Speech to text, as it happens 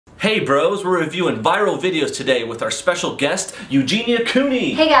Hey bros, we're reviewing viral videos today with our special guest, Eugenia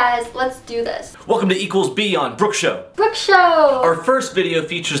Cooney. Hey guys, let's do this. Welcome to Equals B on Brook Show. Brook Show! Our first video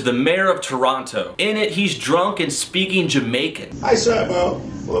features the mayor of Toronto. In it, he's drunk and speaking Jamaican. I saw about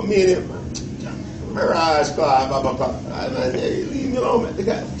for a minute. My eyes blah blah blah blah. Hey, leave me alone, man. They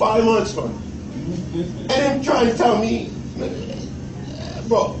got 5 months for me. And then trying to tell me,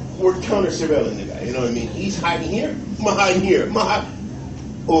 bro, we're counter surveilling the guy. You know what I mean? He's hiding here. I'm hiding here. I'm hiding.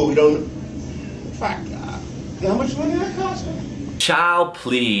 Oh, we don't. Fuck. How much money that cost me? Child,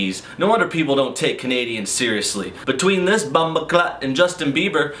 please. No wonder people don't take Canadians seriously. Between this Bumbaclot and Justin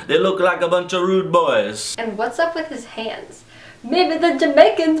Bieber, they look like a bunch of rude boys. And what's up with his hands? Maybe the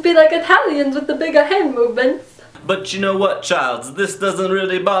Jamaicans be like Italians with the bigger hand movements. But you know what, Childs? This doesn't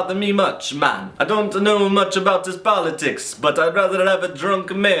really bother me much, man. I don't know much about his politics, but I'd rather have a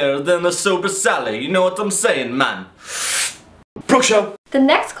drunk mayor than a sober Sally. You know what I'm saying, man? Brook Show! The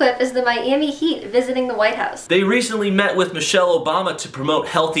next clip is the Miami Heat visiting the White House. They recently met with Michelle Obama to promote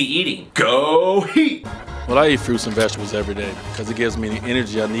healthy eating. Go Heat! Well, I eat fruits and vegetables every day because it gives me the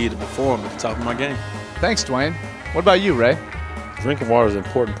energy I need to perform at the top of my game. Thanks, Dwayne. What about you, Ray? Drinking water is an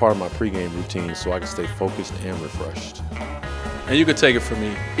important part of my pregame routine so I can stay focused and refreshed. And you can take it from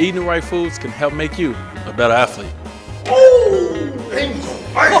me, eating the right foods can help make you a better athlete.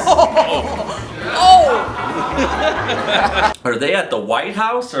 Are they at the White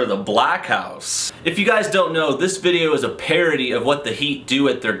House or the Black House? If you guys don't know, this video is a parody of what the Heat do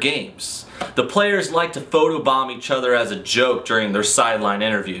at their games. The players like to photobomb each other as a joke during their sideline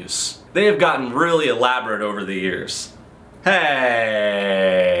interviews. They have gotten really elaborate over the years.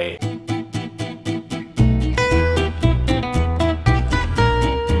 Hey!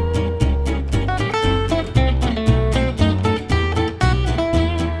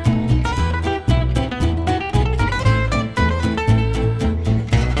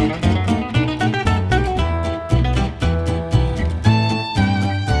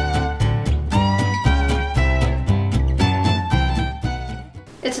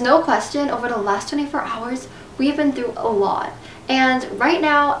 It's no question, over the last 24 hours, we've been through a lot. And right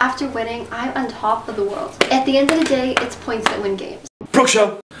now, after winning, I'm on top of the world. At the end of the day, it's points that win games. Brook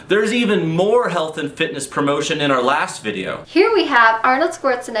Show! There's even more health and fitness promotion in our last video. Here we have Arnold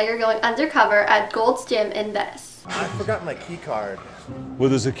Schwarzenegger going undercover at Gold's Gym in Venice. I forgot my key card. What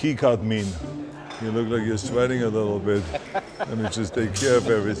does a key card mean? You look like you're sweating a little bit. Let me just take care of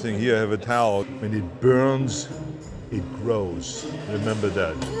everything. Here, I have a towel. When it burns, it grows. Remember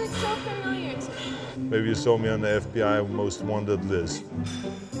that. You look so familiar to me. Maybe you saw me on the FBI Most Wanted list.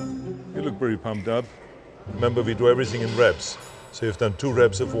 You look pretty pumped up. Remember, we do everything in reps. So you've done 2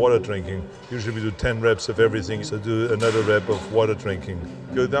 reps of water drinking. Usually we do 10 reps of everything, so do another rep of water drinking.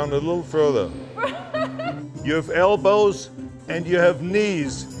 Go down a little further. You have elbows and you have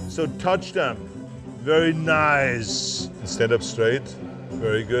knees, so touch them. Very nice. And stand up straight.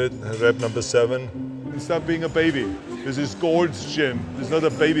 Very good. Rep number 7. And stop being a baby. This is Gold's Gym. This is not a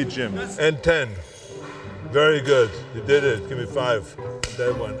baby gym. And 10. Very good. You did it. Give me 5.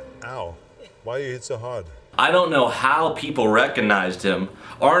 That one. Ow. Why you hit so hard? I don't know how people recognized him.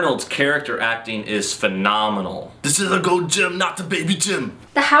 Arnold's character acting is phenomenal. This is a Gold Gym, not the baby gym.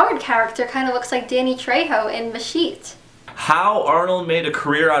 The Howard character kind of looks like Danny Trejo in Machete. How Arnold made a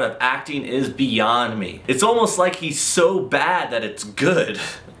career out of acting is beyond me. It's almost like he's so bad that it's good.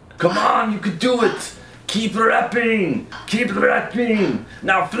 Come on, you can do it. Keep repping. Keep repping.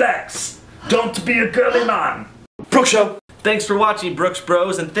 Now flex. Don't be a girly man. Brook Show. Thanks for watching, Brooks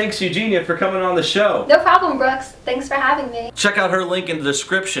Bros, and thanks Eugenia for coming on the show. No problem, Brooks. Thanks for having me. Check out her link in the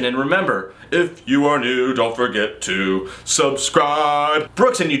description, and remember, if you are new, don't forget to subscribe.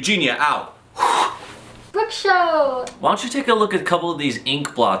 Brooks and Eugenia out. Brook Show! Why don't you take a look at a couple of these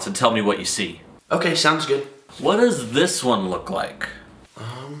ink blots and tell me what you see? Okay, sounds good. What does this one look like?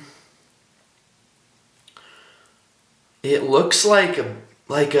 It looks like a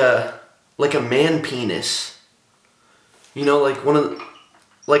man penis. You know,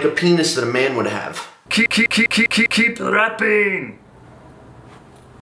 like a penis that a man would have. Keep rapping!